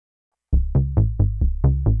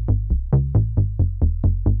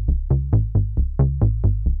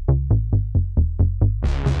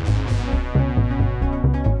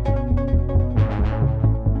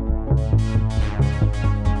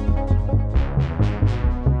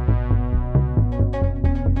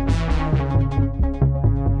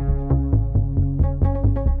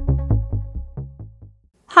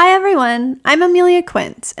Hi everyone, I'm Amelia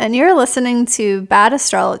Quint, and you're listening to Bad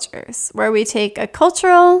Astrologers, where we take a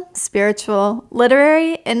cultural, spiritual,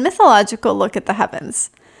 literary, and mythological look at the heavens.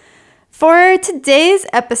 For today's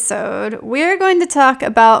episode, we're going to talk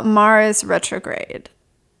about Mars retrograde.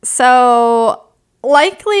 So,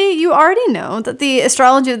 likely you already know that the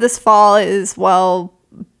astrology of this fall is, well,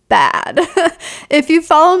 bad. If you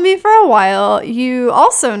follow me for a while, you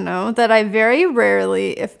also know that I very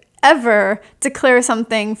rarely, if ever, declare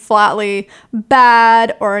something flatly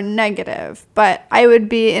bad or negative, but I would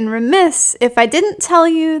be remiss if I didn't tell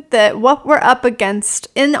you that what we're up against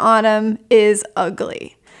in autumn is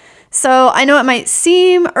ugly. So I know it might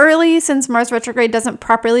seem early since Mars retrograde doesn't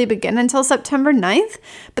properly begin until September 9th,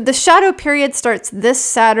 but the shadow period starts this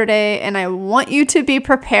Saturday and I want you to be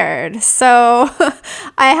prepared. So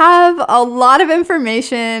I have a lot of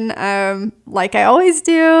information, like I always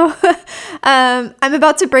do. I'm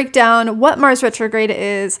about to break down what Mars retrograde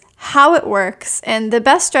is, how it works, and the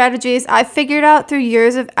best strategies I've figured out through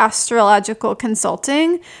years of astrological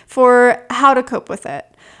consulting for how to cope with it.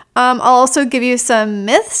 I'll also give you some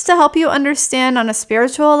myths to help you understand on a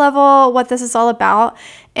spiritual level what this is all about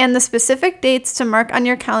and the specific dates to mark on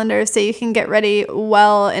your calendar so you can get ready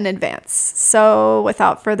well in advance. So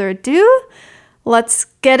without further ado, let's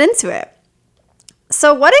get into it.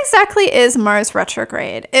 So what exactly is Mars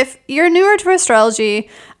retrograde? If you're newer to astrology,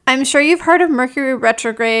 I'm sure you've heard of Mercury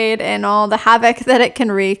retrograde and all the havoc that it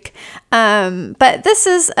can wreak, but this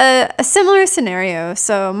is a similar scenario.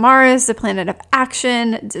 So Mars, the planet of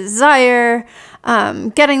action, desire,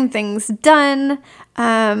 getting things done.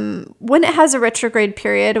 When it has a retrograde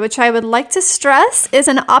period, which I would like to stress is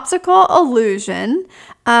an optical illusion,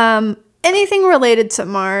 anything related to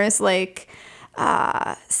Mars, like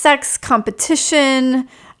sex, competition,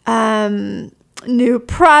 new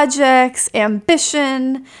projects,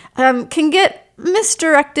 ambition, can get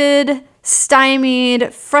misdirected,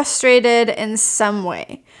 stymied, frustrated in some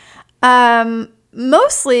way.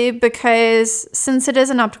 Mostly because, since it is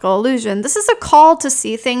an optical illusion, this is a call to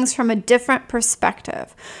see things from a different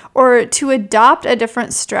perspective or to adopt a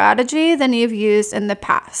different strategy than you've used in the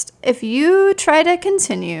past. If you try to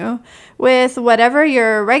continue with whatever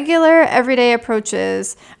your regular everyday approach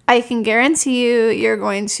is, I can guarantee you're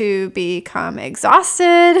going to become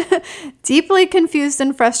exhausted, deeply confused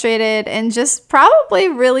and frustrated, and just probably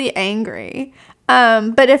really angry.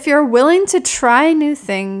 But if you're willing to try new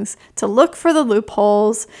things, to look for the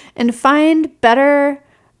loopholes, and find better,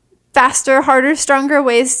 faster, harder, stronger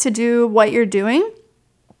ways to do what you're doing,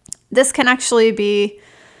 this can actually be,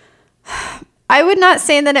 I would not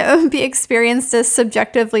say that it would be experienced as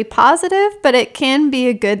subjectively positive, but it can be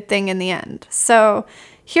a good thing in the end. So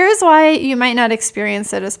here's why you might not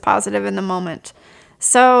experience it as positive in the moment.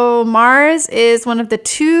 So Mars is one of the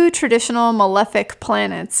two traditional malefic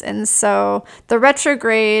planets, and so the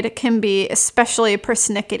retrograde can be especially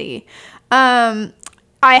persnickety. I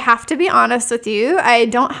have to be honest with you, I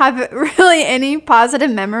don't have really any positive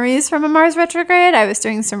memories from a Mars retrograde. I was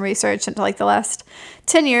doing some research into like the last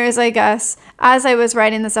 10 years, I guess, as I was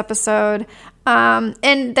writing this episode.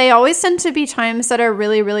 And they always tend to be times that are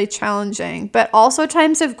really, really challenging, but also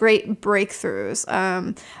times of great breakthroughs.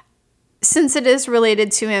 Since it is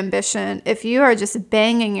related to ambition, if you are just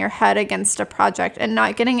banging your head against a project and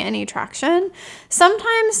not getting any traction,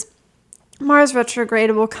 sometimes Mars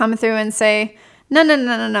retrograde will come through and say,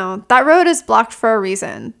 no, that road is blocked for a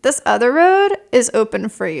reason. This other road is open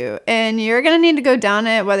for you, and you're going to need to go down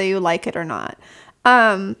it whether you like it or not.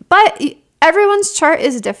 But everyone's chart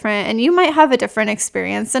is different, and you might have a different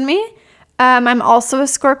experience than me. I'm also a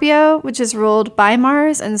Scorpio, which is ruled by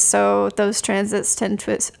Mars, and so those transits tend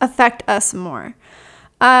to affect us more.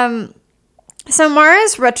 So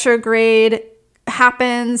Mars retrograde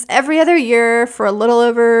happens every other year for a little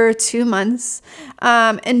over 2 months.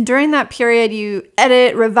 And during that period, you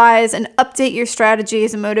edit, revise, and update your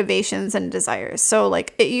strategies and motivations and desires. So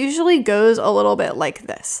like it usually goes a little bit like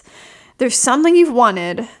this. There's something you've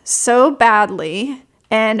wanted so badly,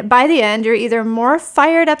 and by the end, you're either more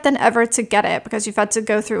fired up than ever to get it because you've had to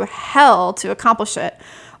go through hell to accomplish it,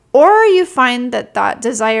 or you find that that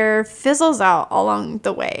desire fizzles out along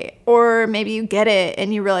the way, or maybe you get it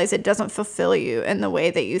and you realize it doesn't fulfill you in the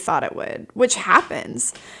way that you thought it would, which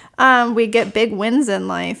happens. We get big wins in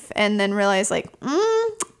life and then realize like,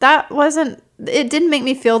 it didn't make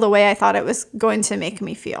me feel the way I thought it was going to make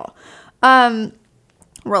me feel.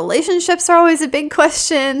 Relationships are always a big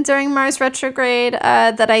question during Mars retrograde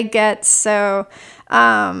that I get. So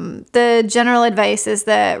the general advice is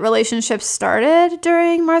that relationships started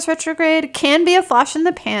during Mars retrograde can be a flash in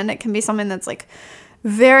the pan. It can be something that's like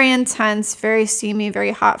very intense, very steamy,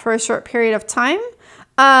 very hot for a short period of time.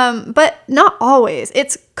 But not always.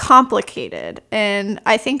 It's complicated. And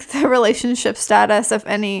I think the relationship status of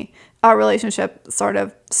any relationship sort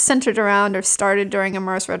of centered around or started during a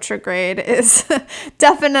Mars retrograde is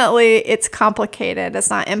definitely, it's complicated. It's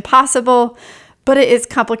not impossible, but it is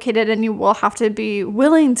complicated, and you will have to be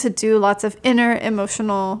willing to do lots of inner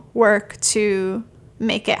emotional work to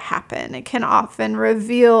make it happen. It can often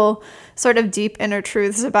reveal sort of deep inner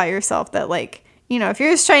truths about yourself that, like, you know, if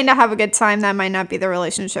you're just trying to have a good time, that might not be the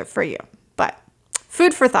relationship for you. But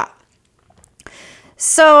food for thought.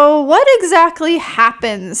 So what exactly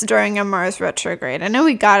happens during a Mars retrograde? I know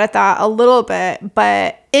we got at that a little bit,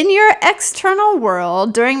 but in your external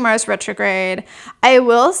world during Mars retrograde, I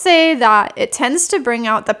will say that it tends to bring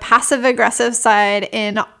out the passive aggressive side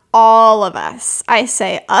in all of us. I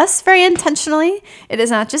say us very intentionally. It is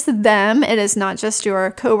not just them. It is not just your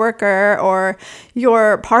coworker or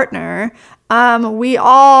your partner. We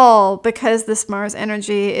all, because this Mars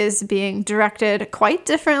energy is being directed quite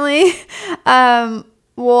differently,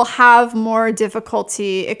 will have more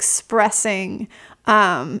difficulty expressing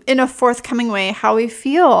in a forthcoming way how we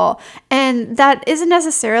feel. And that isn't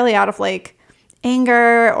necessarily out of like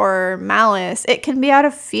anger or malice. It can be out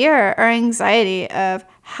of fear or anxiety of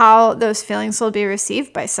how those feelings will be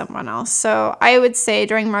received by someone else. So I would say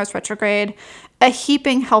during Mars retrograde, a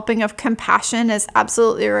heaping helping of compassion is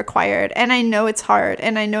absolutely required. And I know it's hard.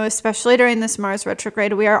 And I know especially during this Mars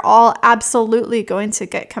retrograde, we are all absolutely going to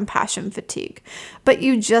get compassion fatigue. But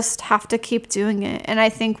you just have to keep doing it. And I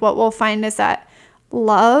think what we'll find is that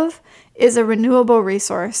love is a renewable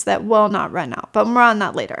resource that will not run out. But more on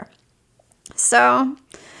that later. So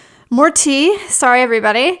more tea. Sorry,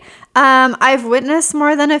 everybody. I've witnessed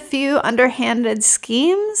more than a few underhanded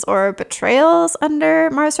schemes or betrayals under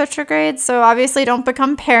Mars retrograde, so obviously don't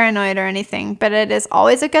become paranoid or anything, but it is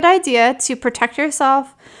always a good idea to protect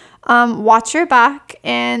yourself, watch your back,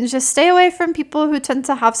 and just stay away from people who tend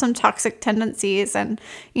to have some toxic tendencies. And,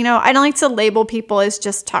 you know, I don't like to label people as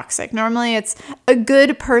just toxic. Normally it's a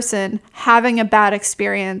good person having a bad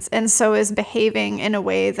experience and so is behaving in a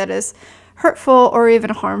way that is hurtful or even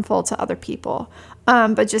harmful to other people.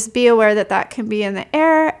 But just be aware that that can be in the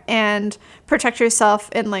air, and protect yourself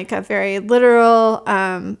in like a very literal,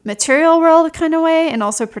 material world kind of way, and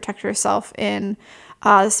also protect yourself in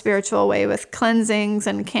the spiritual way with cleansings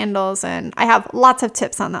and candles. And I have lots of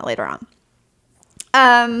tips on that later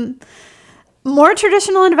on. More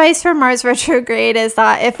traditional advice for Mars retrograde is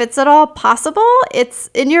that if it's at all possible, it's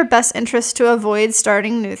in your best interest to avoid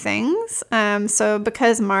starting new things. So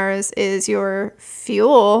because Mars is your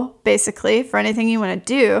fuel, basically, for anything you want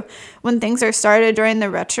to do, when things are started during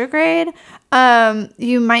the retrograde,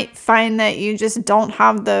 you might find that you just don't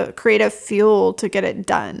have the creative fuel to get it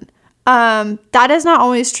done. That is not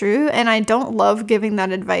always true, and I don't love giving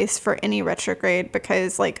that advice for any retrograde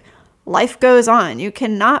because, like, life goes on. You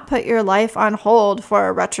cannot put your life on hold for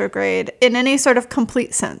a retrograde in any sort of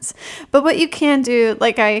complete sense. But what you can do,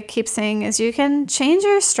 like I keep saying, is you can change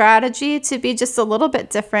your strategy to be just a little bit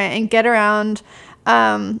different and get around,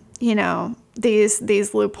 you know,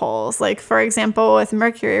 these loopholes. Like, for example, with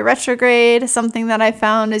Mercury retrograde, something that I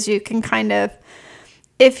found is you can kind of,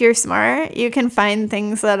 if you're smart, you can find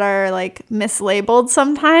things that are like mislabeled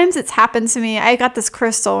sometimes. It's happened to me. I got this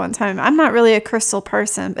crystal one time. I'm not really a crystal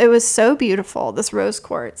person. It was so beautiful, this rose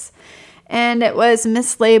quartz. And it was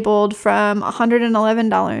mislabeled from $111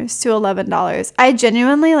 to $11. I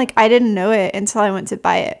genuinely, like, I didn't know it until I went to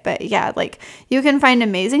buy it. But yeah, like, you can find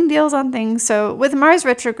amazing deals on things. So with Mars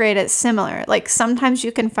retrograde, it's similar. Like, sometimes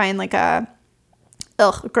you can find like a,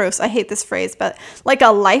 ugh, gross, I hate this phrase, but like a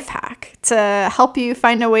life hack to help you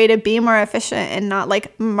find a way to be more efficient and not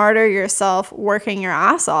like martyr yourself working your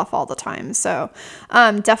ass off all the time. So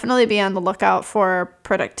definitely be on the lookout for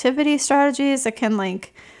productivity strategies that can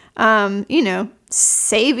like, you know,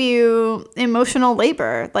 save you emotional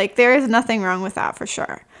labor. Like, there is nothing wrong with that for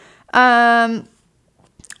sure.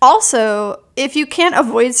 Also, if you can't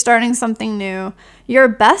avoid starting something new, your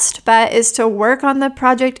best bet is to work on the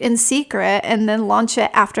project in secret and then launch it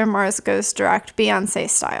after Mars goes direct, Beyonce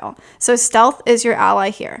style. So stealth is your ally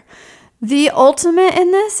here. The ultimate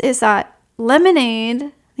in this is that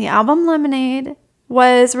Lemonade, the album Lemonade,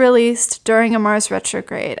 was released during a Mars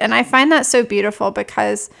retrograde. And I find that so beautiful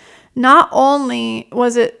because not only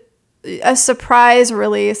was it a surprise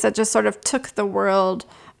release that just sort of took the world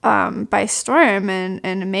by storm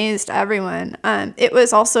and amazed everyone. It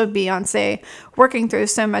was also Beyonce working through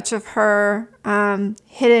so much of her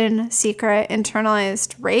hidden, secret,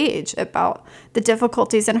 internalized rage about the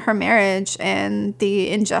difficulties in her marriage and the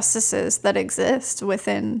injustices that exist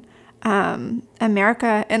within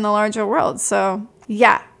America and the larger world. So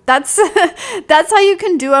yeah, that's that's how you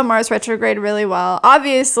can do a Mars retrograde really well.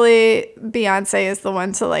 Obviously, Beyonce is the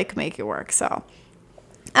one to like make it work. So,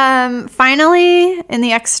 finally, in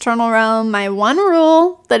the external realm, my one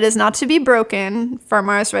rule that is not to be broken for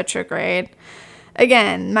Mars retrograde.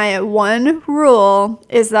 Again, my one rule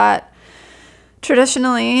is that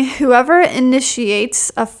traditionally, whoever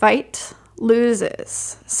initiates a fight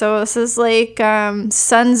loses. So this is like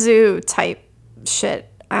Sun Tzu type shit.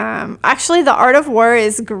 Actually, The Art of War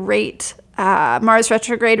is great. Mars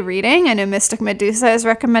retrograde reading. I know Mystic Medusa has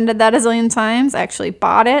recommended that a zillion times. I actually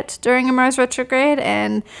bought it during a Mars retrograde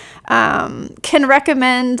and can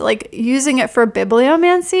recommend like using it for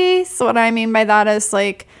bibliomancy. So what I mean by that is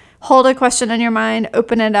like hold a question in your mind,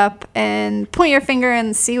 open it up, and point your finger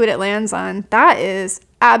and see what it lands on. That is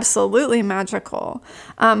absolutely magical.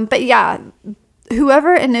 But yeah,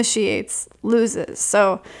 whoever initiates loses.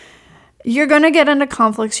 So you're going to get into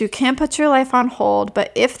conflicts. You can't put your life on hold.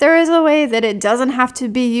 But if there is a way that it doesn't have to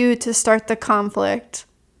be you to start the conflict,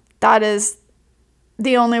 that is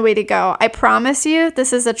the only way to go. I promise you,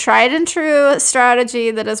 this is a tried and true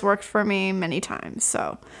strategy that has worked for me many times.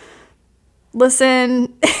 So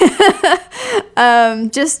listen,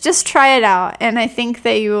 just try it out. And I think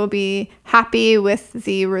that you will be happy with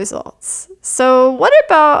the results. So what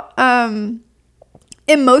about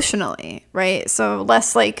emotionally, right? So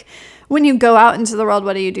less like when you go out into the world,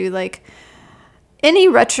 what do? Like any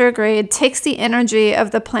retrograde takes the energy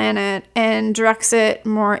of the planet and directs it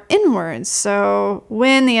more inwards. So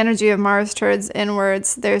when the energy of Mars turns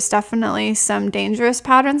inwards, there's definitely some dangerous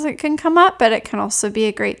patterns that can come up, but it can also be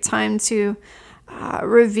a great time to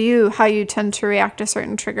review how you tend to react to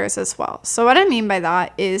certain triggers as well. So what I mean by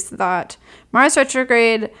that is that Mars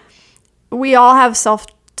retrograde, we all have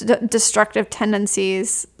self-destructive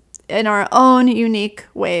tendencies in our own unique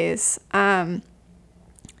ways.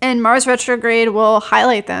 And Mars retrograde will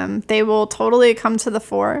highlight them. They will totally come to the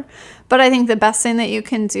fore. But I think the best thing that you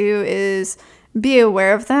can do is be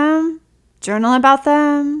aware of them, journal about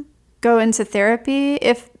them, go into therapy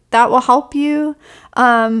if that will help you.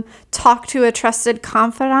 Talk to a trusted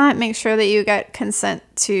confidant. Make sure that you get consent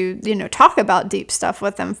to, talk about deep stuff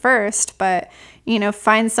with them first. But,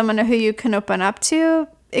 find someone who you can open up to.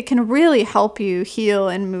 It can really help you heal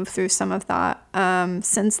and move through some of that.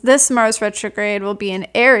 Since this Mars retrograde will be in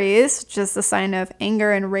Aries, which is the sign of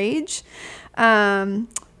anger and rage.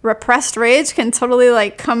 Repressed rage can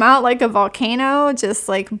totally come out like a volcano, just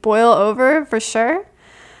boil over for sure.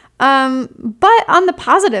 But on the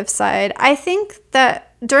positive side, I think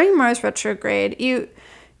that during Mars retrograde, you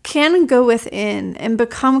can go within and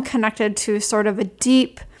become connected to sort of a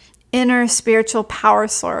deep inner spiritual power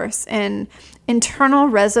source and internal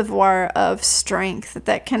reservoir of strength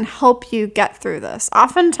that can help you get through this.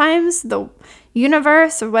 Oftentimes, the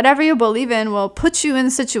universe or whatever you believe in will put you in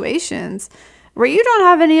situations where you don't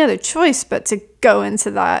have any other choice but to go into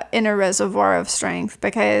that inner reservoir of strength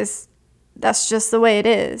because that's just the way it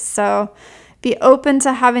is. So be open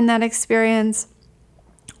to having that experience.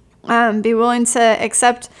 Be willing to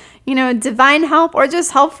accept, divine help or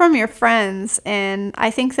just help from your friends. And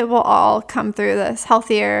I think that we'll all come through this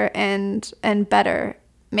healthier and better.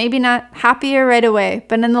 Maybe not happier right away,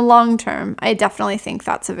 but in the long term, I definitely think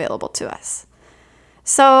that's available to us.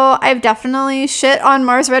 So I've definitely shit on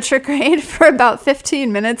Mars retrograde for about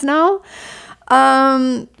 15 minutes now.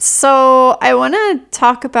 So I want to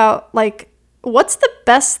talk about what's the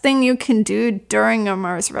best thing you can do during a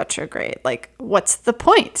Mars retrograde? What's the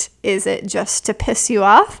point? Is it just to piss you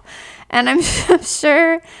off? And I'm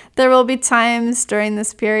sure there will be times during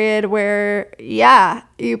this period where,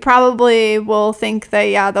 you probably will think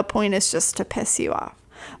that, the point is just to piss you off.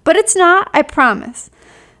 But it's not, I promise.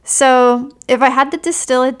 So if I had to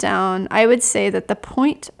distill it down, I would say that the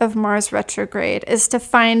point of Mars retrograde is to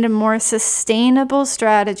find more sustainable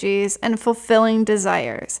strategies and fulfilling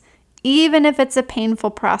desires, even if it's a painful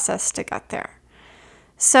process to get there.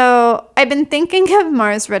 So I've been thinking of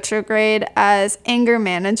Mars retrograde as anger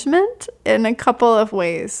management in a couple of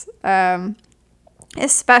ways,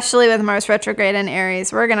 especially with Mars retrograde in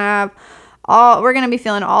Aries. We're gonna be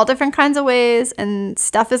feeling all different kinds of ways, and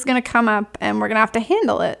stuff is gonna come up, and we're gonna have to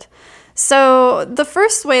handle it. So the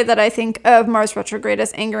first way that I think of Mars retrograde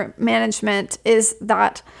as anger management is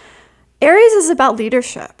that Aries is about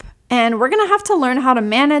leadership. And we're going to have to learn how to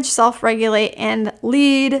manage, self-regulate, and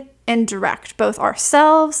lead and direct both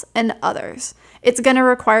ourselves and others. It's going to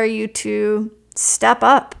require you to step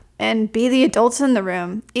up and be the adults in the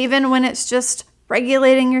room, even when it's just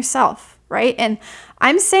regulating yourself, right? And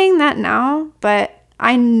I'm saying that now, but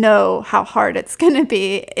I know how hard it's going to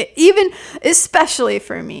be, even especially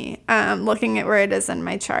for me, looking at where it is in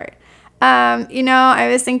my chart. I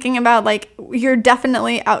was thinking about like, you're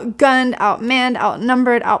definitely outgunned, outmanned,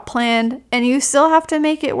 outnumbered, outplanned, and you still have to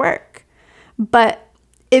make it work. But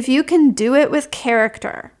if you can do it with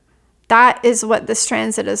character, that is what this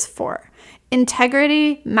transit is for.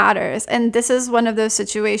 Integrity matters. And this is one of those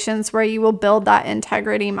situations where you will build that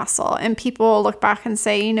integrity muscle and people will look back and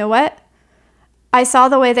say, you know what? I saw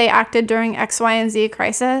the way they acted during X, Y, and Z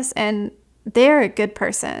crisis and they're a good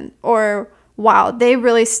person. Or, wow, they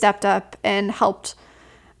really stepped up and helped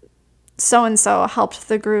so-and-so, helped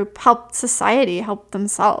the group, helped society, helped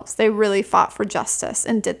themselves. They really fought for justice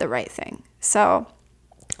and did the right thing. So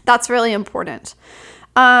that's really important.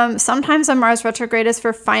 Sometimes a Mars retrograde is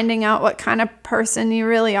for finding out what kind of person you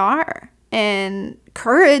really are. And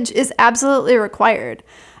courage is absolutely required.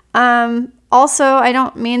 Also, I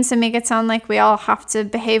don't mean to make it sound like we all have to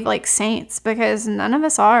behave like saints, because none of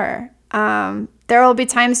us are. There will be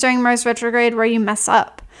times during Mars retrograde where you mess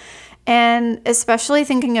up. And especially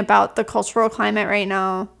thinking about the cultural climate right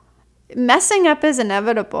now, messing up is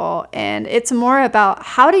inevitable. And it's more about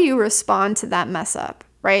how do you respond to that mess up,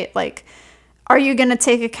 right? Like, are you going to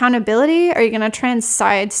take accountability? Or are you going to try and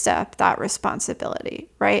sidestep that responsibility,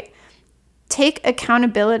 right? Take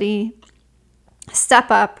accountability, step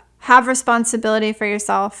up, have responsibility for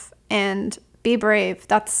yourself, and be brave.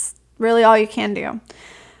 That's really all you can do.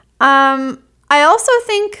 I also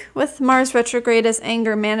think with Mars retrograde as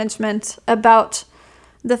anger management about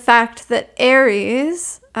the fact that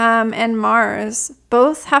Aries and Mars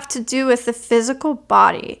both have to do with the physical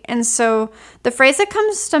body. And so the phrase that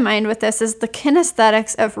comes to mind with this is the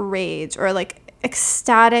kinesthetics of rage, or like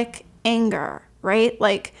ecstatic anger, right?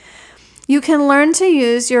 Like you can learn to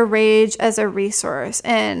use your rage as a resource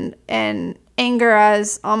and anger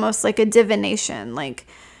as almost like a divination. Like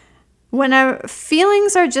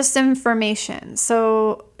feelings are just information.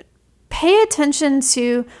 So pay attention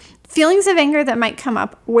to feelings of anger that might come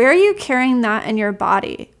up. Where are you carrying that in your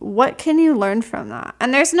body? What can you learn from that?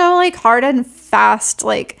 And there's no like hard and fast,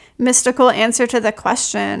 like mystical answer to the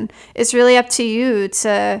question. It's really up to you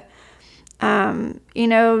to,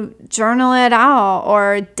 journal it out,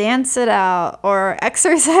 or dance it out, or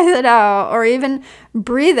exercise it out, or even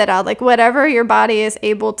breathe it out. Like whatever your body is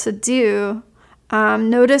able to do.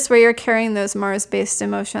 Notice where you're carrying those Mars-based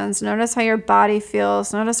emotions. Notice how your body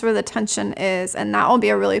feels. Notice where the tension is. And that will be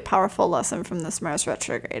a really powerful lesson from this Mars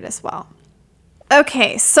retrograde as well.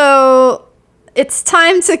 Okay, so it's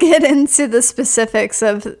time to get into the specifics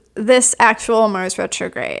of this actual Mars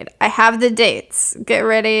retrograde. I have the dates. Get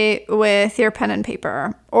ready with your pen and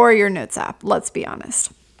paper or your notes app. Let's be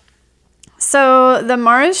honest. So the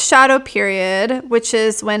Mars shadow period, which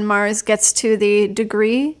is when Mars gets to the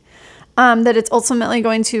degree that it's ultimately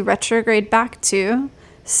going to retrograde back to,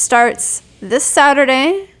 starts this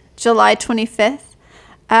Saturday, July 25th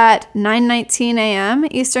at 9:19 a.m.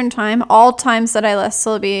 Eastern Time. All times that I list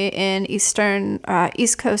will be in East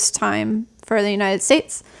Coast time for the United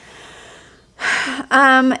States.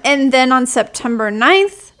 And then on September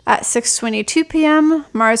 9th at 6:22 p.m.,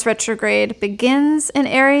 Mars retrograde begins in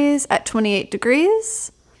Aries at 28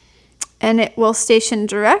 degrees. And it will station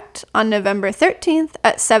direct on November 13th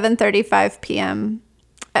at 7:35 p.m.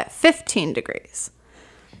 at 15 degrees.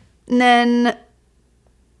 And then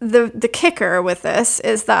the kicker with this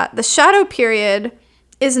is that the shadow period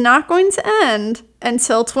is not going to end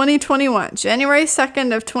until 2021, January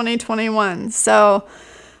 2nd of 2021. So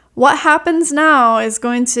what happens now is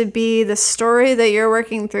going to be the story that you're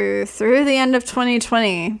working through the end of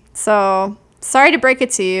 2020. So sorry to break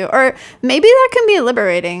it to you. Or maybe that can be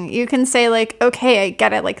liberating. You can say like, okay, I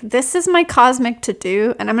get it. Like this is my cosmic to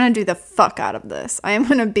do, and I'm going to do the fuck out of this. I am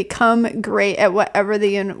going to become great at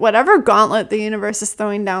whatever gauntlet the universe is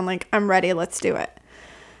throwing down. Like I'm ready. Let's do it.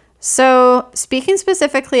 So speaking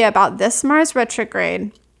specifically about this Mars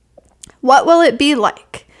retrograde, what will it be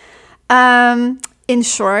like? In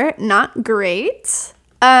short, not great.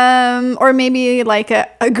 Or maybe like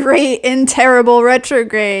a great and terrible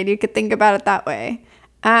retrograde. You could think about it that way.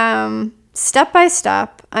 Step by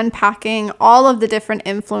step, unpacking all of the different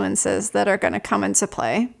influences that are going to come into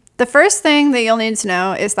play. The first thing that you'll need to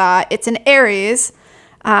know is that it's an Aries,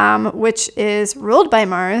 which is ruled by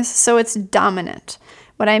Mars, so it's dominant.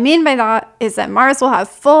 What I mean by that is that Mars will have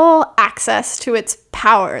full access to its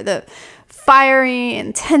power, the fiery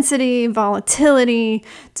intensity, volatility,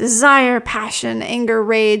 desire, passion, anger,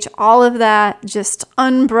 rage, all of that just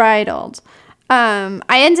unbridled. I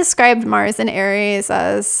had described Mars in Aries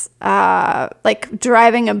as like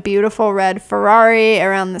driving a beautiful red Ferrari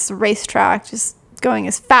around this racetrack, just going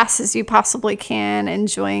as fast as you possibly can,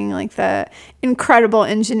 enjoying like the incredible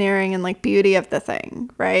engineering and like beauty of the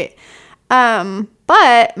thing, right?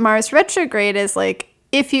 But Mars retrograde is like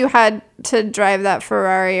if you had to drive that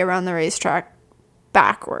Ferrari around the racetrack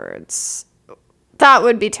backwards, that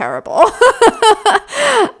would be terrible.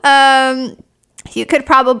 You could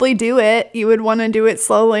probably do it. You would want to do it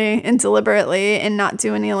slowly and deliberately and not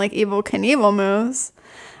do any like Evel Knievel moves.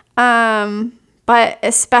 But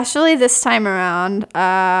especially this time around,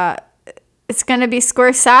 it's going to be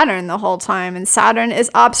square Saturn the whole time. And Saturn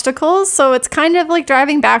is obstacles. So it's kind of like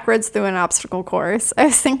driving backwards through an obstacle course. I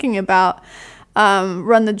was thinking about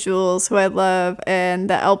Run the Jewels, who I love, and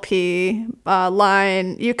the LP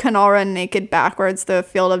line, you can all run naked backwards through a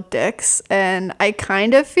field of dicks. And I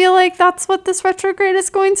kind of feel like that's what this retrograde is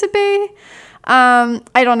going to be.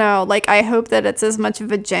 I don't know. Like, I hope that it's as much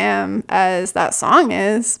of a jam as that song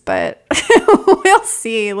is, but we'll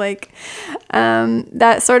see. Like,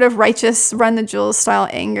 that sort of righteous Run the Jewels style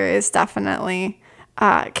anger is definitely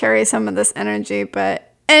carries some of this energy.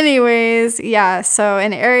 But anyways, yeah. So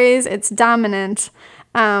in Aries, it's dominant,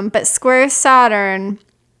 but square Saturn,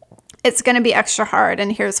 it's going to be extra hard,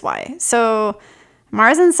 and here's why. So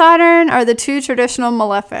Mars and Saturn are the two traditional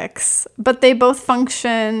malefics, but they both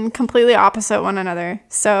function completely opposite one another.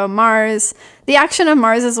 So Mars, the action of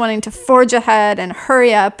Mars is wanting to forge ahead and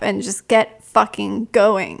hurry up and just get fucking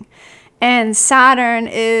going. And Saturn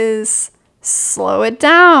is slow it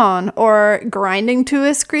down or grinding to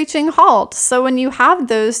a screeching halt. So when you have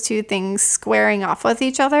those two things squaring off with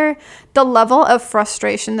each other, the level of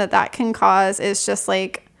frustration that can cause is just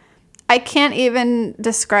like, I can't even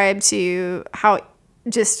describe to you how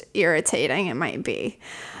just irritating it might be.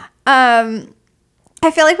 I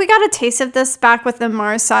feel like we got a taste of this back with the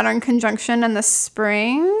Mars-Saturn conjunction in the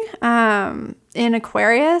spring in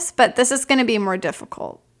Aquarius, but this is going to be more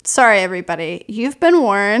difficult. Sorry, everybody. You've been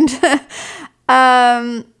warned.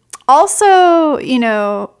 Also, you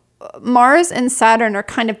know, Mars and Saturn are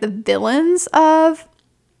kind of the villains of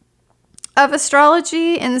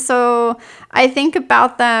astrology, and so I think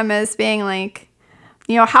about them as being like,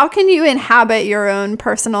 you know, how can you inhabit your own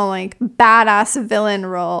personal, like, badass villain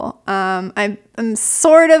role? I'm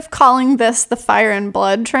sort of calling this the Fire and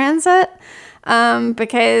Blood transit,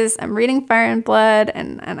 because I'm reading Fire and Blood,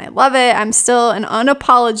 and I love it. I'm still an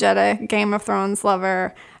unapologetic Game of Thrones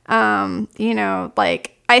lover. You know,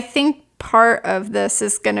 like, I think part of this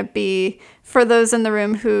is going to be, for those in the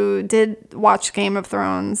room who did watch Game of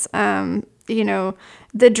Thrones, you know,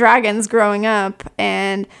 the dragons growing up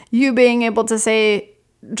and you being able to say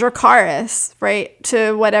Dracarys, right,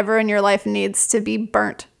 to whatever in your life needs to be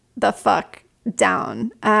burnt the fuck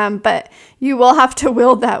down. But you will have to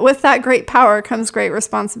wield that. With that great power comes great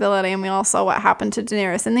responsibility, and we all saw what happened to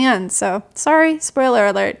Daenerys in the end. So, sorry, spoiler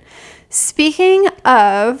alert. Speaking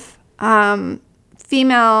of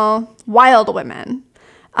female wild women,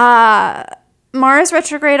 Mars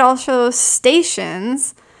retrograde also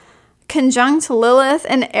stations conjunct Lilith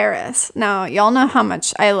and Eris. Now, y'all know how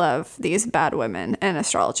much I love these bad women in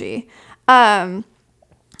astrology.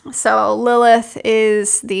 So Lilith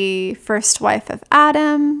is the first wife of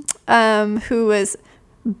Adam, who was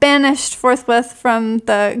banished forthwith from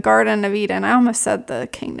the Garden of Eden. I almost said the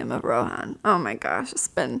Kingdom of Rohan. Oh my gosh, it's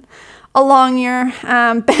been a long year.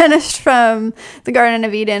 Banished from the Garden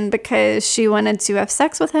of Eden because she wanted to have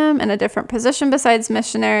sex with him in a different position besides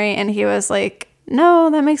missionary, and he was like, no,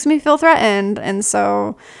 that makes me feel threatened. And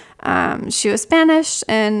so she was banished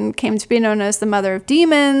and came to be known as the mother of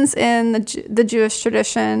demons in the Jewish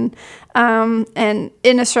tradition. And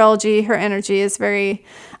in astrology, her energy is very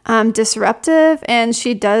disruptive, and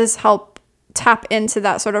she does help tap into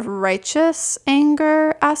that sort of righteous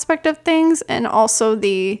anger aspect of things, and also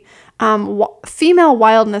the female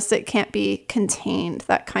wildness that can't be contained,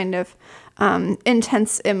 that kind of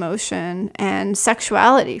intense emotion and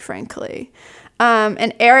sexuality, frankly.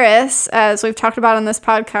 And Eris, as we've talked about on this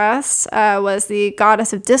podcast, was the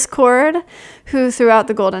goddess of discord who threw out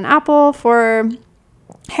the golden apple for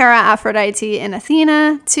Hera, Aphrodite, and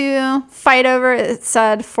Athena to fight over. It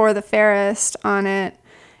said for the fairest on it.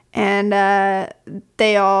 And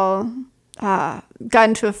they all got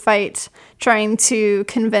into a fight trying to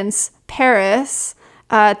convince Paris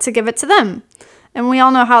to give it to them. And we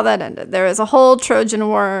all know how that ended. There was a whole Trojan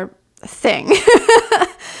War thing.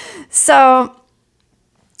 So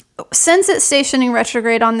since it's stationing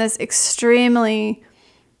retrograde on this extremely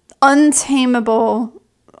untamable,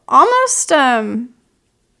 almost,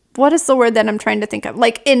 what is the word that I'm trying to think of?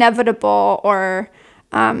 Like inevitable or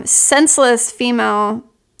senseless female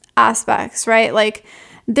aspects, right? Like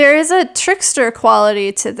there is a trickster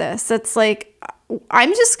quality to this. It's like,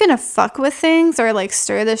 I'm just going to fuck with things or like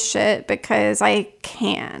stir this shit because I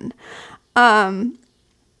can. I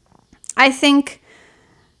think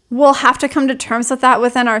we'll have to come to terms with that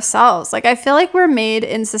within ourselves. Like, I feel like we're made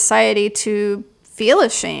in society to feel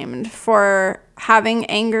ashamed for having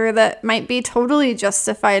anger that might be totally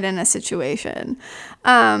justified in a situation.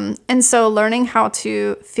 And so learning how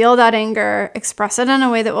to feel that anger, express it in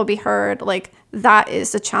a way that will be heard, like, that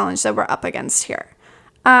is the challenge that we're up against here.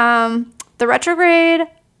 The retrograde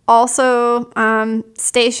also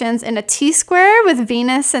stations in a T-square with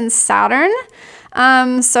Venus and Saturn.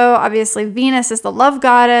 So obviously Venus is the love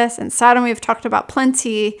goddess, and Saturn we've talked about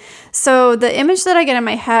plenty. So the image that I get in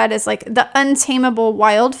my head is like the untamable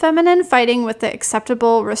wild feminine fighting with the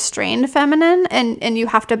acceptable restrained feminine, and you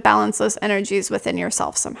have to balance those energies within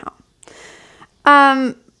yourself somehow.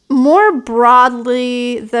 More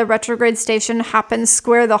broadly, the retrograde station happens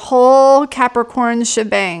square the whole Capricorn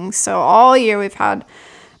shebang. So all year we've had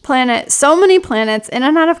so many planets in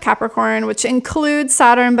and out of Capricorn, which includes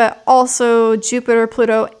Saturn, but also Jupiter,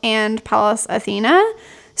 Pluto, and Pallas Athena.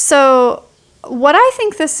 So what I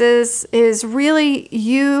think this is really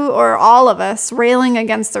you or all of us railing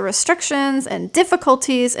against the restrictions and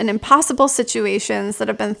difficulties and impossible situations that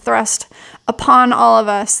have been thrust upon all of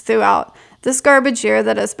us throughout this garbage year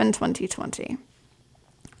that has been 2020.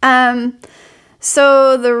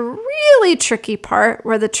 So the really tricky part,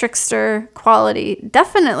 where the trickster quality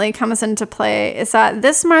definitely comes into play, is that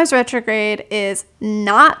this Mars retrograde is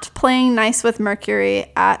not playing nice with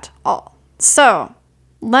Mercury at all. So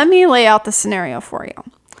let me lay out the scenario for you.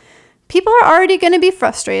 People are already going to be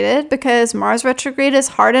frustrated because Mars retrograde is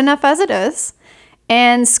hard enough as it is,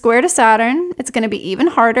 and square to Saturn, it's going to be even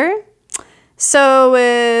harder. So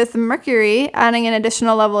with Mercury adding an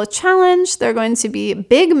additional level of challenge, they're going to be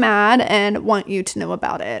big mad and want you to know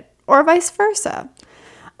about it, or vice versa.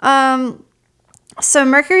 So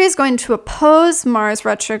Mercury is going to oppose Mars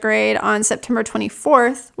retrograde on September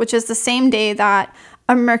 24th, which is the same day that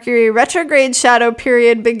a Mercury retrograde shadow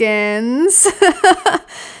period begins.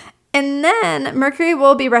 And then Mercury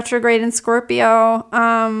will be retrograde in Scorpio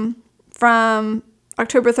from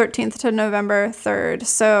October 13th to November 3rd.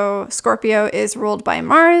 So Scorpio is ruled by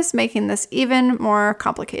Mars, making this even more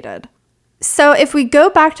complicated. So if we go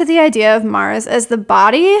back to the idea of Mars as the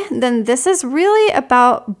body, then this is really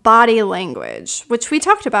about body language, which we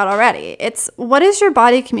talked about already. It's what is your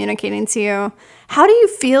body communicating to you? How do you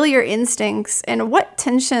feel your instincts? And what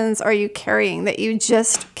tensions are you carrying that you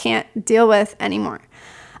just can't deal with anymore?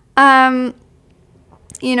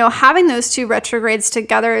 Having those two retrogrades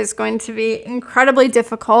together is going to be incredibly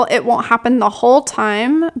difficult. It won't happen the whole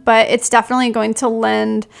time, but it's definitely going to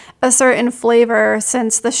lend a certain flavor,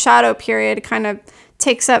 since the shadow period kind of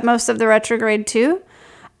takes up most of the retrograde too,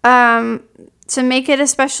 to make it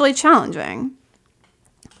especially challenging.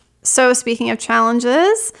 So speaking of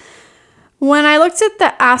challenges, when I looked at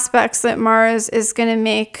the aspects that Mars is going to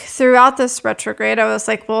make throughout this retrograde, I was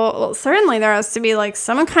like, well, certainly there has to be like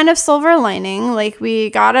some kind of silver lining. Like, we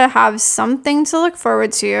got to have something to look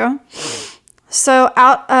forward to. So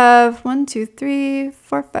out of 1, 2, 3,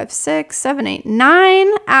 4, 5, 6, 7, 8, 9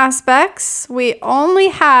 aspects, we only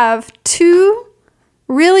have 2,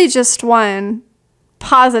 really just one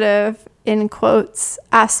positive, in quotes,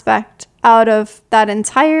 aspect out of that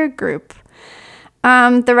entire group.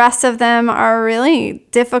 The rest of them are really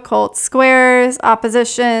difficult squares,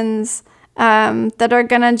 oppositions, that are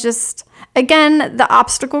gonna just, again, the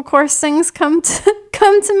obstacle course things come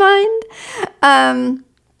to mind.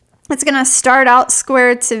 It's gonna start out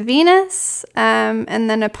square to Venus, and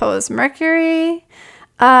then oppose Mercury.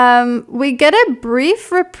 We get a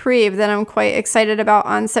brief reprieve that I'm quite excited about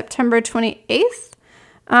on September 28th,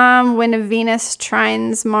 when Venus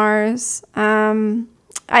trines Mars.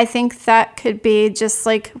 I think that could be just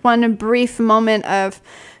like one brief moment of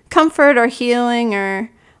comfort or healing, or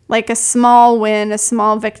like a small win, a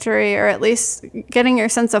small victory, or at least getting your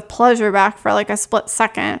sense of pleasure back for like a split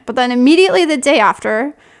second. But then immediately the day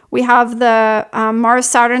after, we have the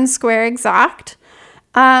Mars-Saturn square exact.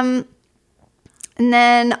 And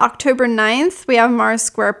then October 9th, we have Mars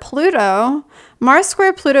square Pluto. Mars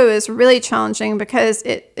square Pluto is really challenging because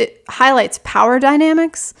it highlights power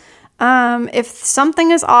dynamics. If something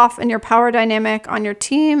is off in your power dynamic on your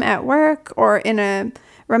team, at work, or in a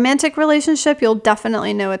romantic relationship, you'll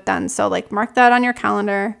definitely know it then. So like, mark that on your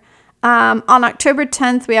calendar. On October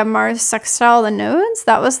 10th, we have Mars sextile the nodes.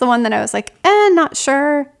 That was the one that I was like, not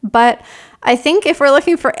sure. But I think if we're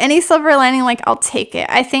looking for any silver lining, like, I'll take it.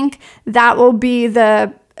 I think that will be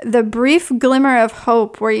the brief glimmer of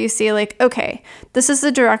hope where you see like, okay, this is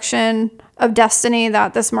the direction of destiny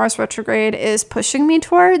that this Mars retrograde is pushing me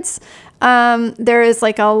towards. There is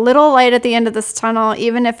like a little light at the end of this tunnel,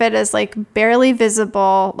 even if it is like barely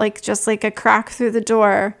visible, like just like a crack through the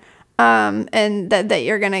door. and that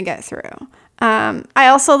you're going to get through. I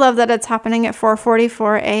also love that it's happening at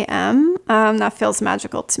 4:44 a.m. That feels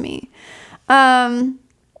magical to me.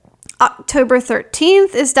 October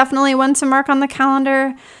 13th is definitely one to mark on the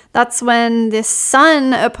calendar. That's when the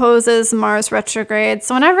sun opposes Mars retrograde.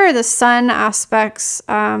 So whenever the sun aspects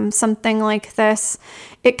something like this,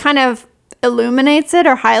 it kind of illuminates it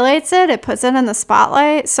or highlights it. It puts it in the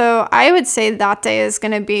spotlight. So I would say that day is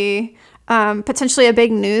going to be potentially a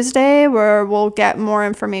big news day where we'll get more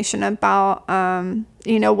information about,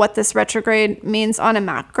 what this retrograde means on a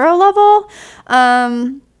macro level.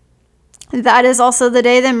 That is also the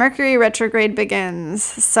day that Mercury retrograde begins.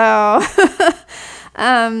 So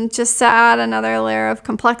just to add another layer of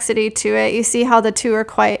complexity to it, you see how the two are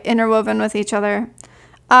quite interwoven with each other.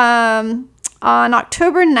 On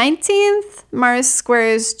October 19th, Mars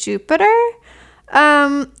squares Jupiter.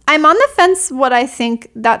 I'm on the fence what I think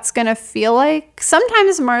that's going to feel like.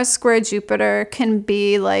 Sometimes Mars square Jupiter can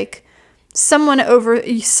be like someone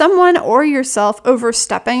or yourself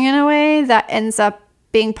overstepping in a way that ends up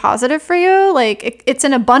being positive for you. Like it's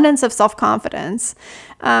an abundance of self-confidence.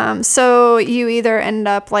 So you either end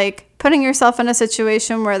up like putting yourself in a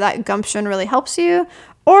situation where that gumption really helps you,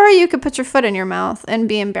 or you could put your foot in your mouth and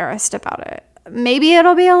be embarrassed about it. Maybe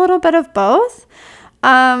it'll be a little bit of both.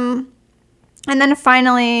 And then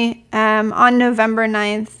finally, on November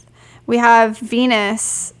 9th, we have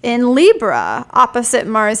Venus in Libra opposite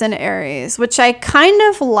Mars in Aries, which I kind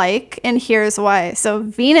of like, and here's why. So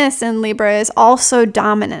Venus in Libra is also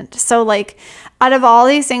dominant. So like out of all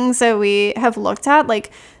these things that we have looked at,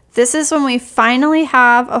 like this is when we finally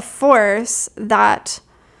have a force that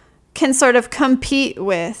can sort of compete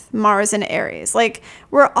with Mars and Aries. Like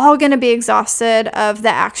we're all going to be exhausted of the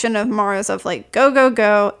action of Mars of like go, go,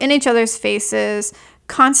 go in each other's faces,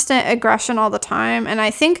 constant aggression all the time. And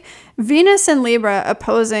I think Venus and Libra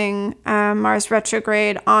opposing Mars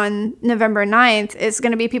retrograde on November 9th is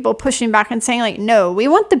going to be people pushing back and saying like, no, we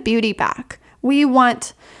want the beauty back. We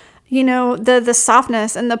want, the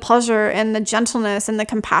softness and the pleasure and the gentleness and the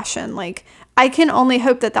compassion. Like I can only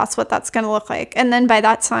hope that that's what that's going to look like. And then by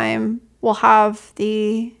that time, we'll have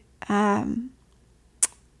the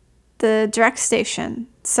direct station.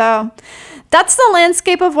 So that's the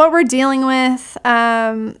landscape of what we're dealing with.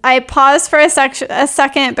 I paused for a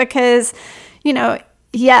second because,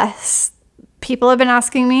 yes, people have been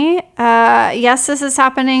asking me. Yes, this is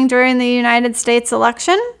happening during the United States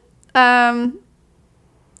election.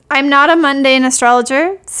 I'm not a mundane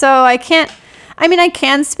astrologer, so I can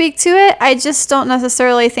speak to it. I just don't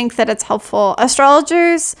necessarily think that it's helpful.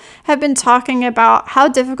 Astrologers have been talking about how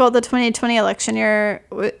difficult the 2020 election year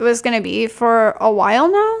was going to be for a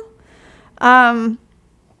while now. I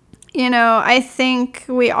think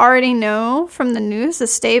we already know from the news the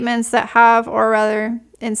statements that have, or rather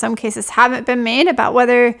in some cases haven't been made about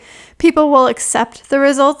whether people will accept the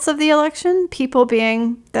results of the election, people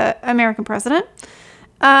being the American president.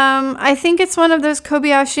 I think it's one of those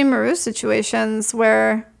Kobayashi Maru situations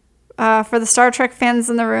where, for the Star Trek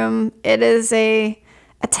fans in the room, it is a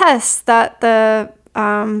test that the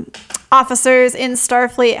officers in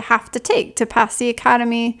Starfleet have to take to pass the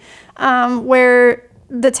academy, where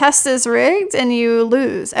the test is rigged and you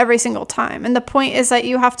lose every single time. And the point is that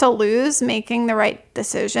you have to lose making the right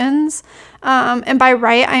decisions. And by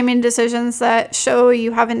right, I mean decisions that show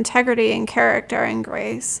you have integrity and character and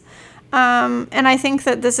grace. And I think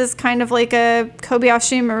that this is kind of like a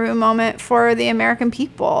Kobayashi Maru moment for the American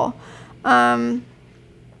people. One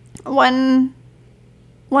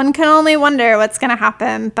can only wonder what's going to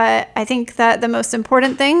happen, but I think that the most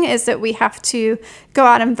important thing is that we have to go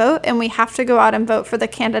out and vote, and we have to go out and vote for the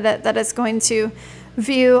candidate that is going to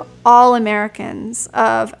view all Americans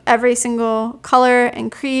of every single color and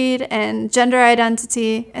creed and gender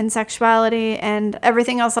identity and sexuality and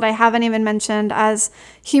everything else that I haven't even mentioned as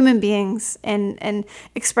human beings, and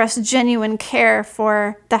express genuine care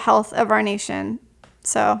for the health of our nation.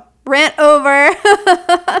 So, rant over.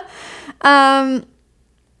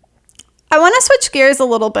 I want to switch gears a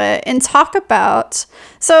little bit and talk about,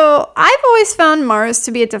 so I've always found Mars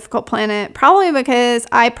to be a difficult planet, probably because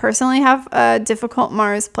I personally have a difficult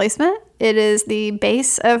Mars placement. It is the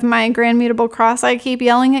base of my grand mutable cross I keep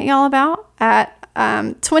yelling at y'all about at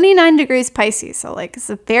 29 degrees Pisces. So like it's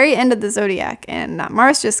the very end of the zodiac, and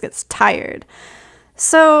Mars just gets tired.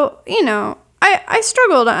 So, I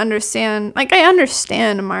struggle to understand, like I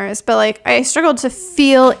understand Mars, but like I struggle to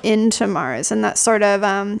feel into Mars in that sort of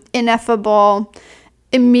ineffable,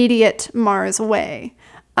 immediate Mars way.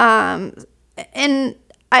 And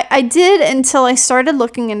I did until I started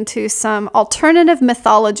looking into some alternative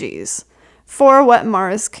mythologies for what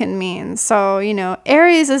Mars can mean. So,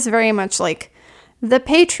 Aries is very much like the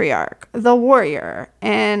patriarch, the warrior,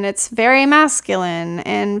 and it's very masculine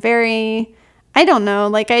and very, I don't know,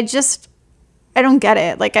 like I don't get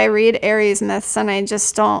it. Like I read Aries myths and I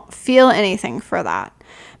just don't feel anything for that.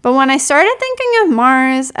 But when I started thinking of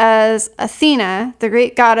Mars as Athena, the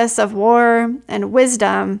Greek goddess of war and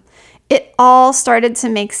wisdom, it all started to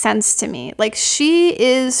make sense to me. Like she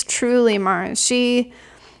is truly Mars.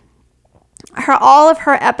 All of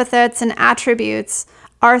her epithets and attributes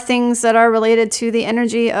are things that are related to the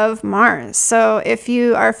energy of Mars. So if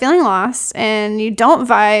you are feeling lost and you don't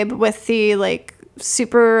vibe with the like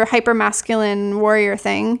super hyper masculine warrior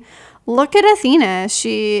thing, look at Athena.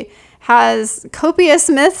 She has copious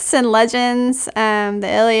myths and legends, the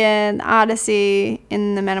Iliad, the Odyssey,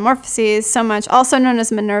 in the Metamorphoses, so much, also known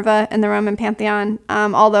as Minerva in the Roman pantheon.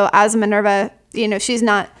 Although as Minerva, she's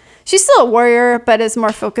still a warrior, but is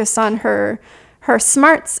more focused on her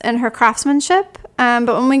smarts and her craftsmanship. But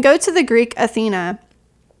when we go to the Greek Athena,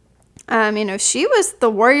 she was the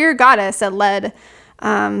warrior goddess that led,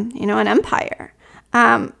 an empire.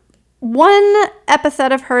 One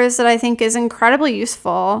epithet of hers that I think is incredibly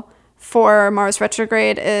useful for Mars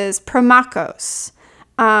retrograde is Promachos.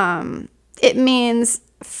 It means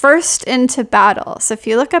first into battle. So if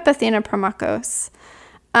you look up Athena Promachos,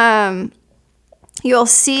 you'll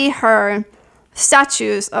see her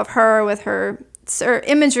statues of her with or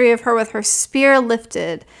imagery of her with her spear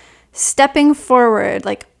lifted, stepping forward,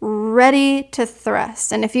 like ready to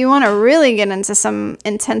thrust. And if you want to really get into some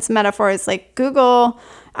intense metaphors, like Google,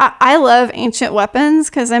 I love ancient weapons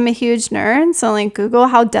because I'm a huge nerd. So like Google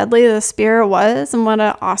how deadly the spear was and what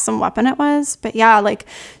an awesome weapon it was. But yeah, like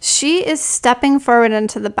she is stepping forward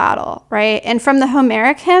into the battle, right? And from the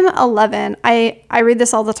Homeric hymn 11, I read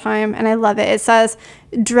this all the time and I love it. It says,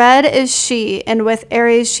 "Dread is she, and with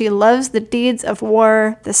Ares she loves the deeds of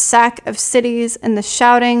war, the sack of cities, and the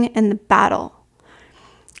shouting and the battle."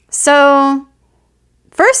 So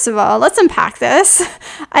first of all, let's unpack this.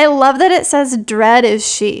 I love that it says dread is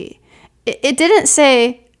she. It didn't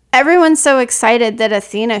say everyone's so excited that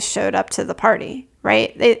Athena showed up to the party,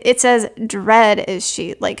 right? It says dread is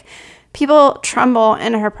she. Like people tremble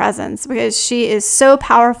in her presence because she is so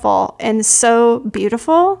powerful and so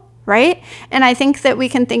beautiful, right? And I think that we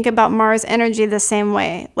can think about Mars energy the same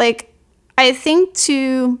way. Like I think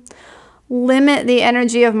to limit the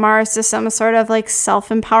energy of Mars to some sort of like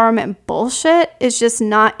self-empowerment bullshit is just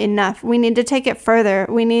not enough. We need to take it further.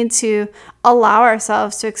 We need to allow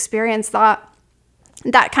ourselves to experience that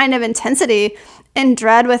kind of intensity and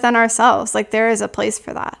dread within ourselves. Like there is a place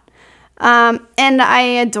for that. And I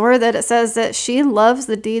adore that it says that she loves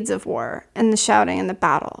the deeds of war and the shouting and the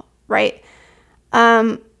battle, right?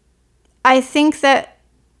 I think that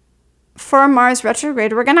for Mars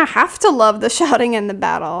retrograde, we're going to have to love the shouting and the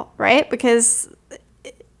battle, right? Because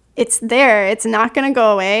it's there. It's not going to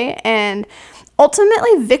go away. And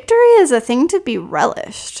ultimately, victory is a thing to be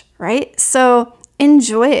relished, right? So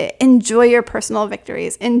enjoy it. Enjoy your personal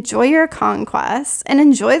victories. Enjoy your conquests. And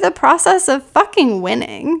enjoy the process of fucking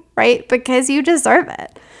winning, right? Because you deserve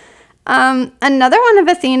it. Another one of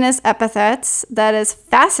Athena's epithets that is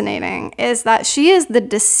fascinating is that she is the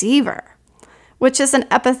deceiver, which is an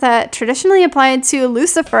epithet traditionally applied to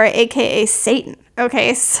Lucifer, aka Satan.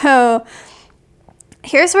 Okay, so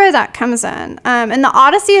here's where that comes in. In the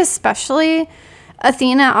Odyssey especially,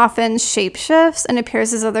 Athena often shapeshifts and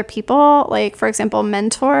appears as other people. Like, for example,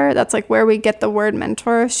 Mentor, that's like where we get the word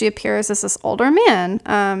mentor. She appears as this older man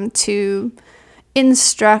to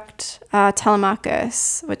instruct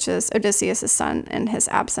Telemachus, which is Odysseus' son, in his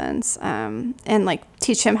absence, and like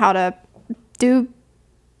teach him how to do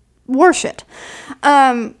war shit.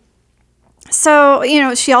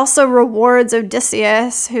 So, she also rewards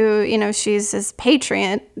Odysseus, who, she's his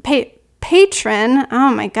patron.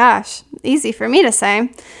 Oh my gosh, easy for me to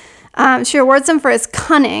say. She rewards him for his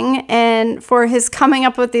cunning and for his coming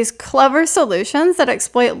up with these clever solutions that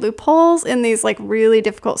exploit loopholes in these like really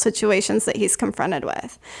difficult situations that he's confronted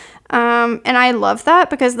with. And I love that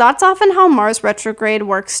because that's often how Mars retrograde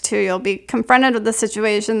works too. You'll be confronted with a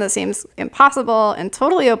situation that seems impossible and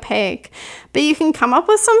totally opaque, but you can come up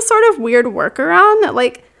with some sort of weird workaround that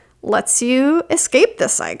like lets you escape the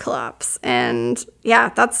Cyclops. And yeah,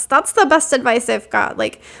 that's the best advice I've got.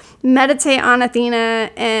 Like meditate on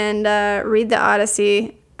Athena and read the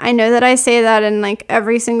Odyssey. I know that I say that in like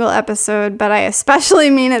every single episode, but I especially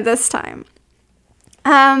mean it this time.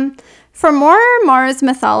 For more Mars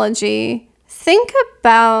mythology, think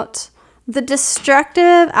about the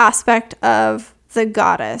destructive aspect of the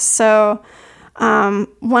goddess. So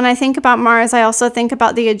When I think about Mars, I also think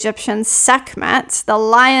about the Egyptian Sekhmet, the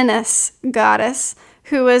lioness goddess,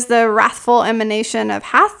 who was the wrathful emanation of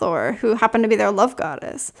Hathor, who happened to be their love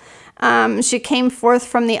goddess. She came forth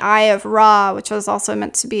from the eye of Ra, which was also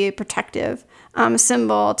meant to be a protective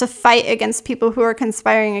symbol, to fight against people who are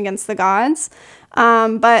conspiring against the gods.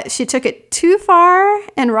 But she took it too far,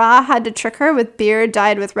 and Ra had to trick her with beard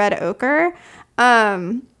dyed with red ochre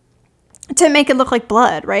to make it look like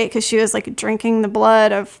blood, right? Because she was like drinking the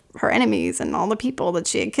blood of her enemies and all the people that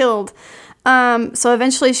she had killed. So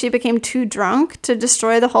eventually she became too drunk to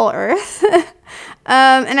destroy the whole earth.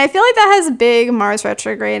 And I feel like that has big Mars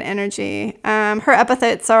retrograde energy. Her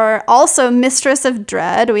epithets are also Mistress of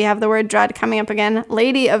Dread. We have the word dread coming up again.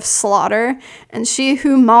 Lady of Slaughter. And She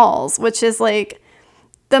Who Mauls, which is like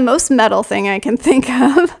the most metal thing I can think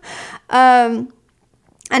of.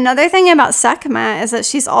 Another thing about Sekhmet is that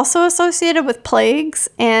she's also associated with plagues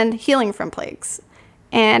and healing from plagues.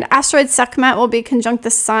 And asteroid Sekhmet will be conjunct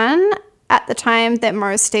the sun at the time that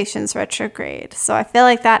Mars stations retrograde. So I feel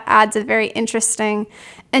like that adds a very interesting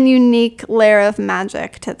and unique layer of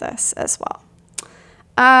magic to this as well.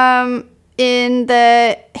 In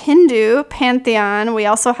the Hindu pantheon, we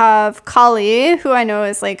also have Kali, who I know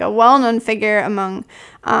is like a well-known figure among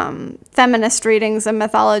feminist readings of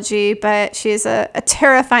mythology, but she's a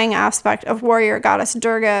terrifying aspect of warrior goddess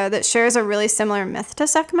Durga that shares a really similar myth to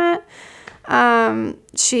Sekhmet.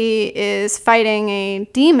 She is fighting a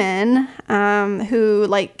demon who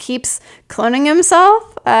like keeps cloning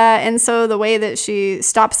himself, and so the way that she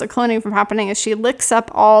stops the cloning from happening is she licks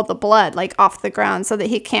up all the blood like off the ground so that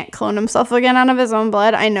he can't clone himself again out of his own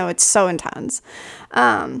blood. I know, it's so intense.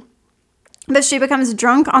 But she becomes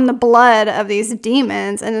drunk on the blood of these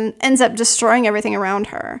demons and ends up destroying everything around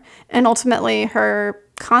her. And ultimately her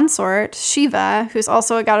consort, Shiva, who's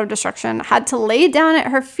also a god of destruction, had to lay down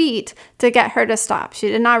at her feet to get her to stop. She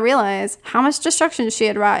did not realize how much destruction she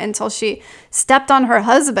had wrought until she stepped on her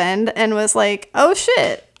husband and was like, oh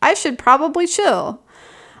shit, I should probably chill.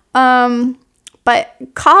 But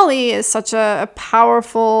Kali is such a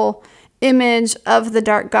powerful image of the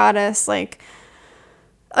dark goddess, like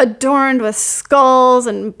adorned with skulls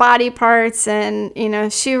and body parts. And, you know,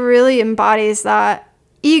 she really embodies that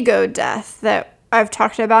ego death that I've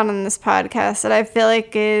talked about on this podcast that I feel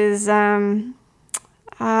like is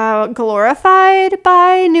glorified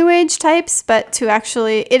by New Age types, but to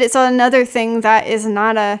actually, it is another thing that is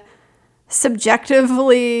not a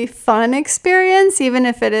subjectively fun experience, even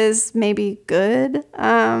if it is maybe good.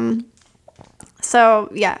 So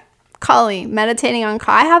yeah, Kali, meditating on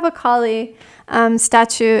Kali. I have a Kali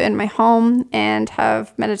statue in my home and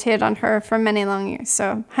have meditated on her for many long years,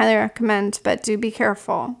 so highly recommend, but do be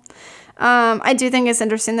careful. I do think it's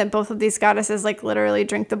interesting that both of these goddesses like literally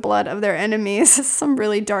drink the blood of their enemies. Some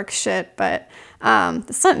really dark shit, but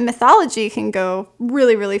some mythology can go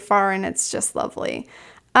really, really far, and it's just lovely.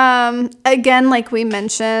 Again, like we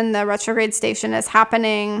mentioned, the retrograde station is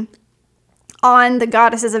happening on the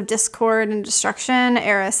goddesses of discord and destruction,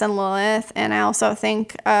 Eris and Lilith. And I also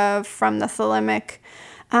think of, from the Thelemic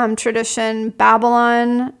tradition,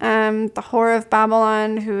 Babylon, the whore of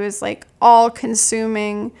Babylon, who is like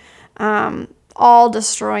all-consuming, all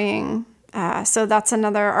destroying. So that's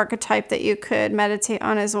another archetype that you could meditate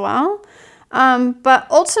on as well. But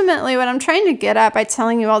ultimately, what I'm trying to get at by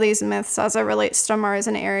telling you all these myths as it relates to Mars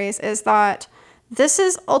and Aries is that this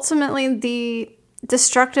is ultimately the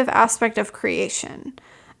destructive aspect of creation.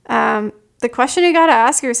 The question you got to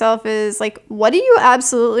ask yourself is, like, what do you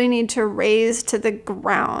absolutely need to raise to the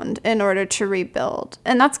ground in order to rebuild?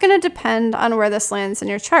 And that's going to depend on where this lands in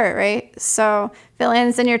your chart, right? So if it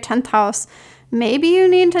lands in your 10th house, maybe you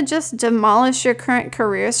need to just demolish your current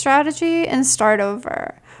career strategy and start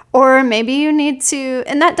over. Or maybe you need to,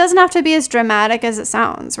 and that doesn't have to be as dramatic as it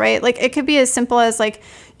sounds, right? Like, it could be as simple as, like,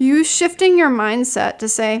 you shifting your mindset to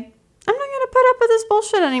say, I'm not going to put up with this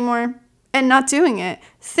bullshit anymore, and not doing it.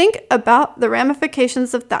 Think about the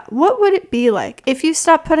ramifications of that. What would it be like if you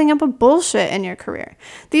stopped putting up with bullshit in your career?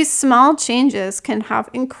 These small changes can have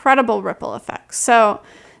incredible ripple effects. So,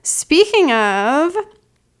 speaking of,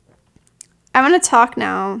 I want to talk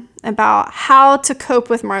now about how to cope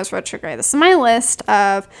with Mars retrograde. This is my list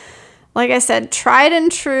of, like I said, tried and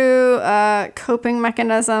true coping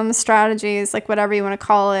mechanisms, strategies, like whatever you want to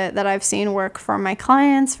call it, that I've seen work for my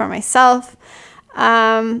clients, for myself.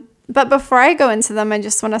 But before I go into them, I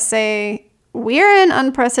just want to say we're in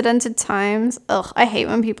unprecedented times. Ugh, I hate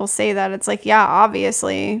when people say that. It's like, yeah,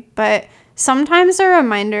 obviously. But sometimes a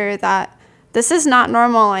reminder that this is not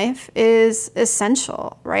normal life is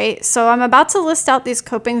essential, right? So I'm about to list out these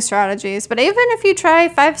coping strategies, but even if you try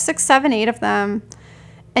 5, 6, 7, 8 of them,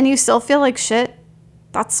 and you still feel like shit,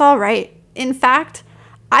 that's all right. In fact,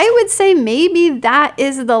 I would say maybe that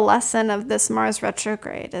is the lesson of this Mars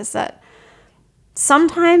retrograde, is that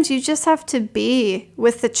sometimes you just have to be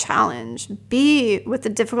with the challenge, be with the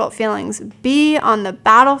difficult feelings, be on the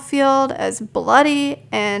battlefield, as bloody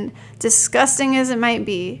and disgusting as it might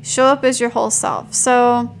be. Show up as your whole self.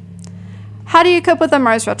 So how do you cope with a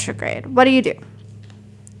Mars retrograde? What do you do?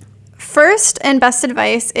 First and best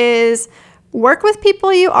advice is work with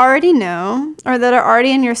people you already know or that are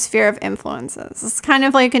already in your sphere of influences. It's kind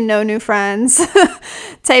of like a no new friends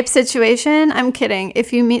type situation. I'm kidding.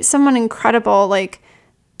 If you meet someone incredible, like,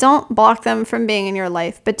 don't block them from being in your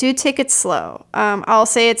life, but do take it slow. I'll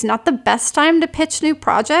say it's not the best time to pitch new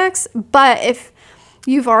projects, but if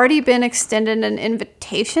you've already been extended an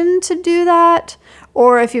invitation to do that,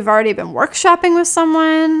 or if you've already been workshopping with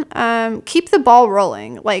someone, keep the ball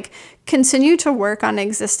rolling. Like, continue to work on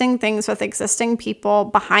existing things with existing people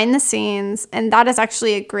behind the scenes, and that is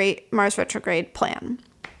actually a great Mars retrograde plan.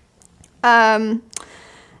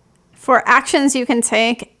 For actions you can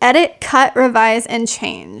take, edit, cut, revise, and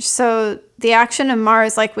change. So the action of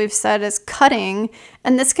Mars, like we've said, is cutting,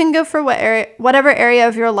 and this can go for whatever area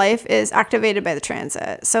of your life is activated by the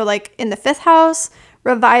transit. So like in the 5th house,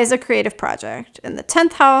 revise a creative project. In the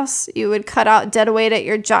 10th house, you would cut out dead weight at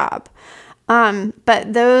your job.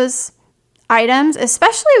 But those items,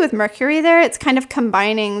 especially with Mercury there, it's kind of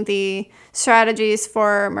combining the strategies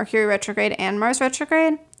for Mercury retrograde and Mars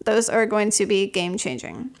retrograde. Those are going to be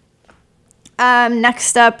game-changing.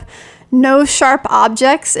 Next up, no sharp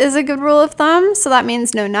objects is a good rule of thumb. So that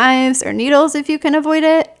means no knives or needles if you can avoid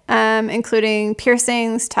it, including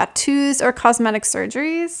piercings, tattoos, or cosmetic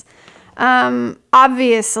surgeries.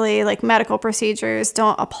 Obviously, like, medical procedures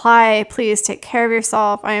don't apply. Please take care of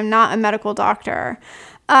yourself. I am not a medical doctor.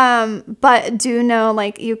 But do know,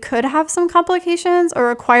 like, you could have some complications or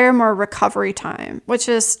require more recovery time,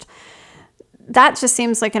 that just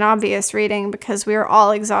seems like an obvious reading because we are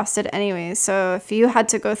all exhausted anyways. So if you had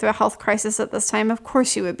to go through a health crisis at this time, of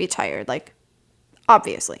course you would be tired, like,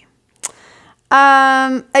 obviously.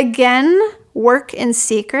 Again, work in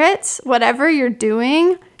secret. Whatever you're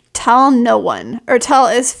doing, tell no one or tell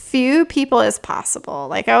as few people as possible.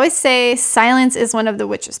 Like I always say, silence is one of the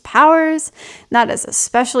witch's powers. That is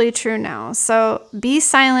especially true now. So be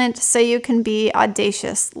silent so you can be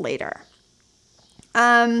audacious later.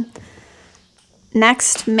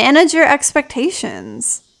 Next, manage your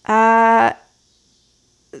expectations. If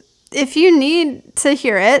you need to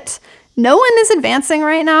hear it, no one is advancing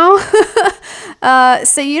right now.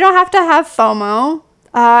 So you don't have to have FOMO.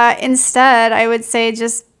 Instead, I would say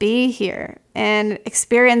just be here and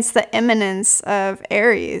experience the imminence of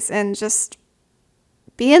Aries and just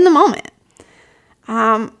be in the moment.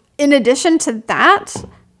 In addition to that,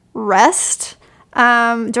 rest.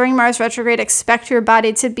 During Mars retrograde, expect your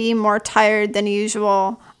body to be more tired than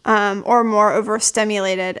usual or more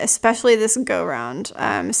overstimulated, especially this go-round,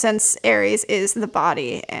 since Aries is the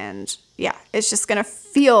body. And yeah, it's just going to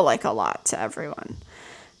feel like a lot to everyone.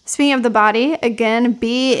 Speaking of the body, again,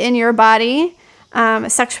 be in your body.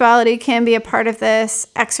 Sexuality can be a part of this.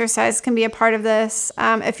 Exercise can be a part of this.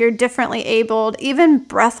 If you're differently abled, even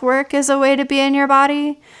breath work is a way to be in your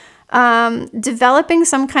body. Developing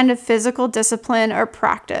some kind of physical discipline or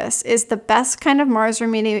practice is the best kind of Mars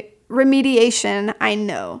remediation I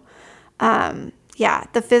know.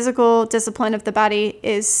 The physical discipline of the body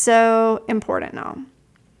is so important now.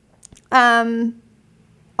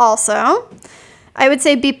 Also, I would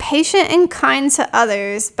say be patient and kind to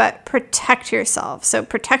others, but protect yourself. So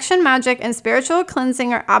protection, magic, and spiritual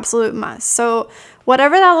cleansing are absolute must. So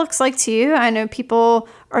whatever that looks like to you, I know people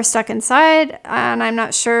are stuck inside, and I'm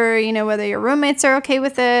not sure, whether your roommates are okay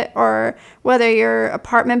with it or whether your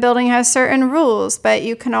apartment building has certain rules, but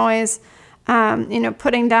you can always,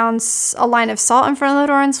 putting down a line of salt in front of the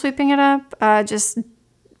door and sweeping it up, just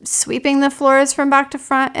sweeping the floors from back to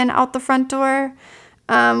front and out the front door,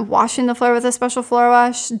 washing the floor with a special floor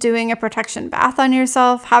wash, doing a protection bath on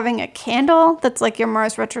yourself, having a candle that's like your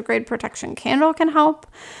Mars retrograde protection candle can help,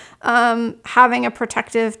 having a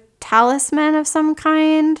protective talisman of some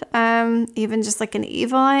kind, even just like an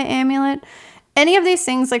evil eye amulet. Any of these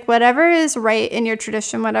things, like whatever is right in your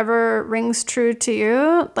tradition, whatever rings true to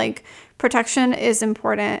you, like protection is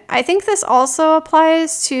important. I think this also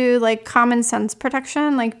applies to like common sense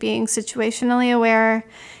protection, like being situationally aware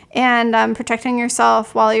and protecting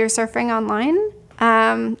yourself while you're surfing online.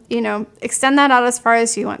 Extend that out as far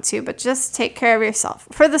as you want to, but just take care of yourself.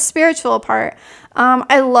 For the spiritual part,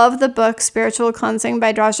 I love the book Spiritual Cleansing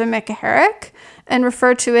by Draja Mikaherek and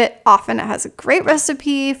refer to it often. It has a great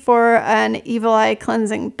recipe for an evil eye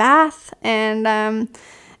cleansing bath, and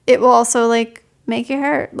it will also like make your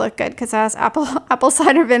hair look good because it has apple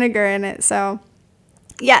cider vinegar in it. So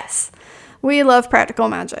yes, we love practical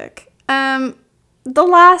magic. The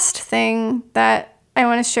last thing that I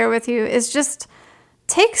want to share with you is just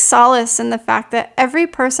take solace in the fact that every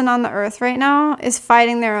person on the earth right now is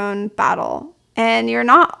fighting their own battle, and you're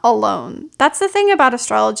not alone. That's the thing about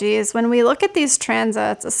astrology, is when we look at these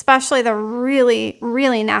transits, especially the really,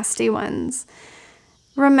 really nasty ones,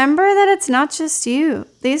 remember that it's not just you.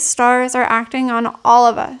 These stars are acting on all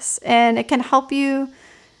of us, and it can help you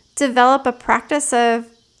develop a practice of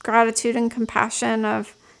gratitude and compassion,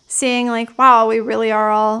 of seeing like, wow, we really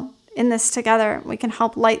are all in this together. We can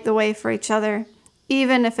help light the way for each other,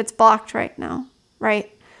 even if it's blocked right now,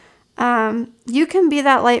 right? You can be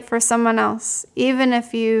that light for someone else, even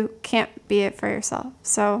if you can't be it for yourself.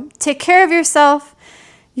 So take care of yourself.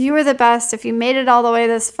 You are the best. If you made it all the way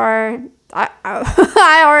this far,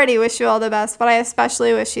 I already wish you all the best, but I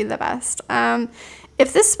especially wish you the best.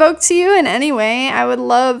 If this spoke to you in any way, I would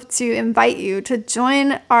love to invite you to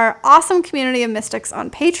join our awesome community of mystics on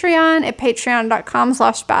Patreon at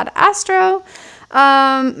patreon.com/badastro.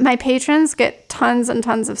 My patrons get tons and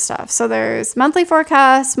tons of stuff. So there's monthly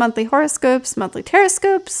forecasts, monthly horoscopes, monthly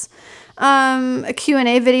taroscopes, a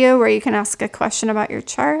Q&A video where you can ask a question about your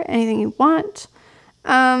chart, anything you want,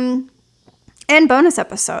 and bonus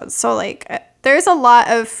episodes. So like there's a lot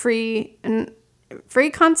of free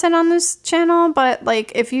content on this channel, but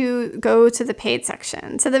like if you go to the paid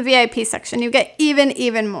section, to the VIP section, you get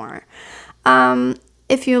even more.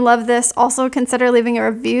 If you love this, also consider leaving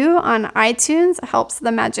a review on iTunes. It helps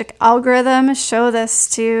the magic algorithm show this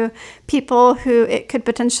to people who it could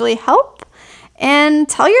potentially help. And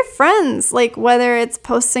tell your friends, like whether it's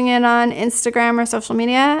posting it on Instagram or social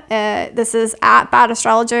media, this is at Bad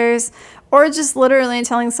Astrologers, or just literally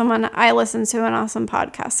telling someone, I listen to an awesome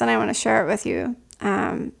podcast and I want to share it with you.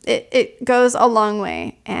 It goes a long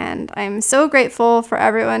way. And I'm so grateful for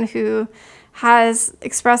everyone who has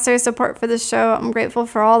expressed their support for the show. I'm grateful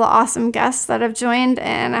for all the awesome guests that have joined,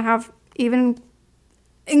 and I have even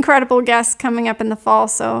incredible guests coming up in the fall.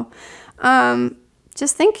 So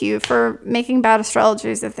just thank you for making Bad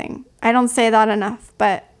Astrologers a thing. I don't say that enough,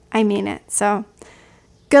 but I mean it. So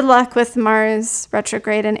good luck with Mars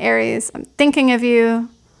retrograde in Aries. I'm thinking of you.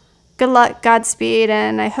 Good luck, Godspeed,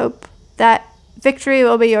 and I hope that victory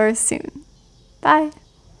will be yours soon. Bye.